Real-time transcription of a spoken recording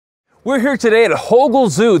We're here today at Hogle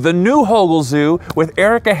Zoo, the new Hogle Zoo, with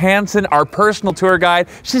Erica Hansen, our personal tour guide.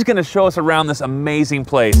 She's going to show us around this amazing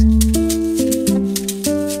place.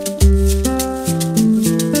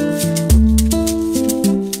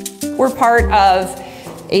 We're part of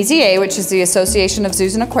AZA, which is the Association of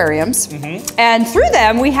Zoos and Aquariums. And through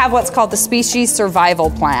them, we have what's called the Species Survival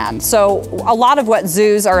Plan. So a lot of what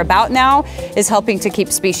zoos are about now is helping to keep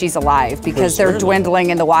species alive because they're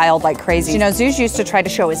dwindling in the wild like crazy. You know, zoos used to try to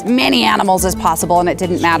show as many animals as possible and it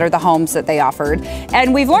didn't matter the homes that they offered.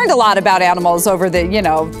 And we've learned a lot about animals over the,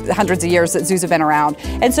 hundreds of years that zoos have been around.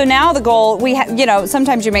 And so now the goal,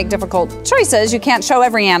 sometimes you make difficult choices. You can't show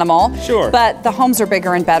every animal. Sure. But the homes are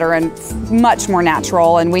bigger and better and much more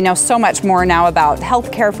natural. And we know so much more now about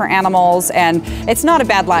health care for animals, and it's not a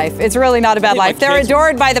bad life. It's really not a bad life. They're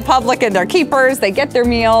adored by the public and their keepers. They get their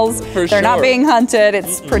meals. They're not being hunted.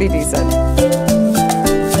 It's pretty decent.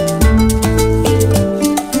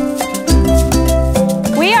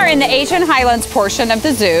 We are in the Asian Highlands portion of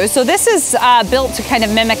the zoo. So this is built to kind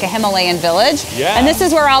of mimic a Himalayan village. Yeah. And this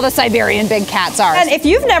is where all the Siberian big cats are. And if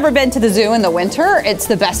you've never been to the zoo in the winter, it's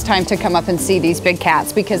the best time to come up and see these big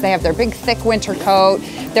cats because they have their big thick winter coat.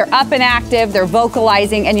 They're up and active, they're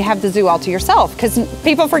vocalizing, and you have the zoo all to yourself because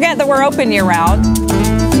people forget that we're open year round.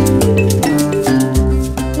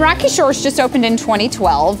 Rocky Shores just opened in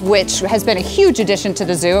 2012, which has been a huge addition to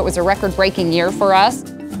the zoo. It was a record-breaking year for us.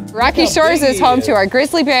 Rocky Shores is home to our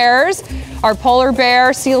grizzly bears, our polar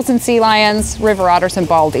bear, seals and sea lions, river otters, and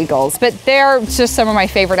bald eagles. But they're just some of my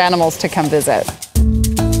favorite animals to come visit.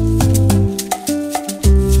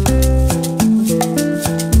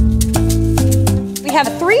 We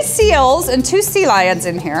have 3 seals and 2 sea lions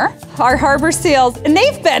in here, our harbor seals, and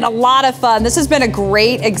they've been a lot of fun. This has been a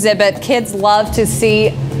great exhibit. Kids love to see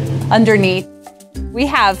underneath. We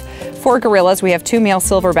have 4 gorillas. We have 2 male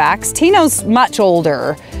silverbacks. Tino's much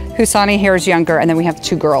older. Husani here is younger, and then we have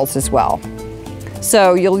 2 girls as well.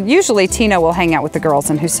 So usually Tino will hang out with the girls,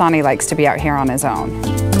 and Husani likes to be out here on his own.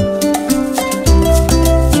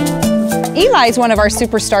 Eli's one of our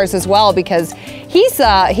superstars as well because he's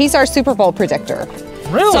our Super Bowl predictor.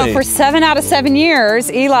 Really? So for 7 out of 7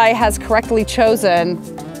 years, Eli has correctly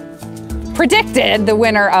predicted the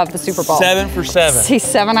winner of the Super Bowl. 7 for 7. He's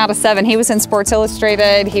 7 out of 7. He was in Sports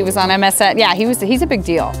Illustrated. He was on MSN. Yeah, he's a big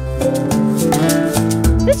deal.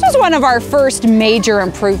 This was one of our first major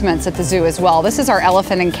improvements at the zoo as well. This is our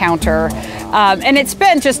elephant encounter. And it's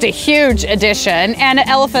been just a huge addition. And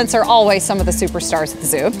elephants are always some of the superstars at the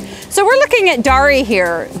zoo. So we're looking at Dari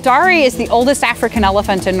here. Dari is the oldest African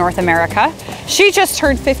elephant in North America. She just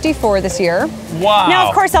turned 54 this year. Wow. Now,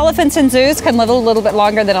 of course, elephants in zoos can live a little bit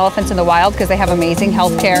longer than elephants in the wild because they have amazing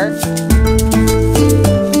health care.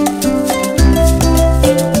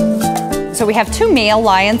 So we have 2 male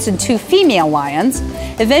lions and 2 female lions.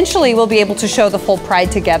 Eventually, we'll be able to show the full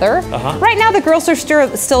pride together. Right now, the girls are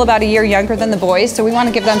still about a year younger than the boys, so we want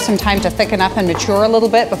to give them some time to thicken up and mature a little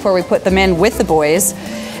bit before we put them in with the boys.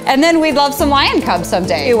 And then we'd love some lion cubs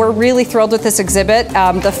someday. We're really thrilled with this exhibit.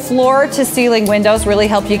 The floor to ceiling windows really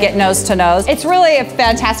help you get nose to nose. It's really a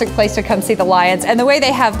fantastic place to come see the lions. And the way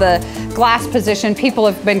they have the glass position, people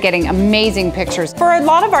have been getting amazing pictures. For a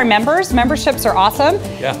lot of our members, memberships are awesome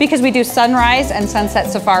because we do sunrise and sunset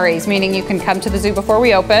safaris, meaning you can come to the zoo before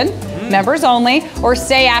we open, members only, or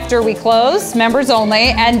stay after we close, members only,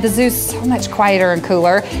 and the zoo's so much quieter and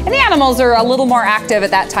cooler. And the animals are a little more active at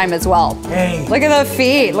that time as well. Hey. Look at the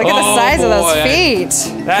feet. Look at the size of those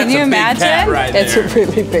feet. Can you imagine? It's a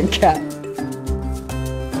really big cat.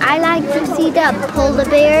 I like to see the polar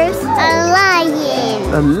bears. A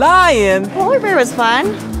lion. A lion? Polar bear was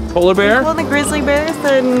fun. Polar bear? Well, the grizzly bears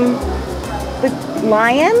and the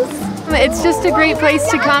lions. It's just a great place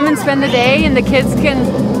to come and spend the day, and the kids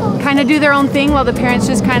can kind of do their own thing while the parents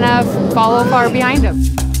just kind of follow far behind them.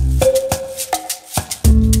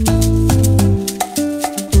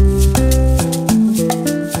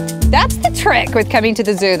 That's the trick with coming to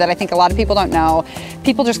the zoo that I think a lot of people don't know.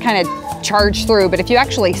 People just kind of charge through, but if you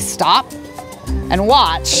actually stop and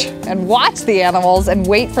watch the animals and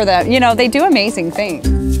wait for them, they do amazing things.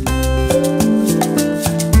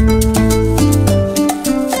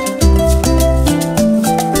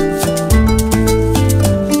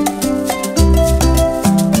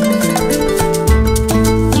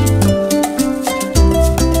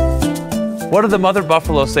 What did the mother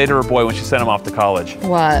buffalo say to her boy when she sent him off to college?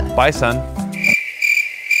 What? Bye, son.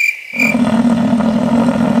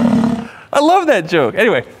 I love that joke.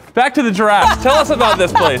 Anyway, back to the giraffes. Tell us about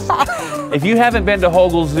this place. If you haven't been to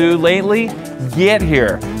Hogle Zoo lately, get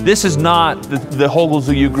here. This is not the Hogle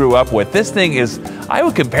Zoo you grew up with. This thing is, I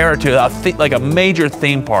would compare it to like a major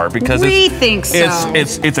theme park because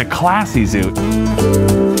it's a classy zoo.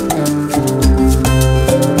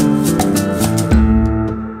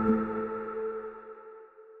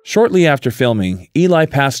 Shortly after filming, Eli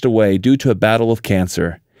passed away due to a battle with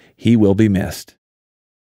cancer. He will be missed.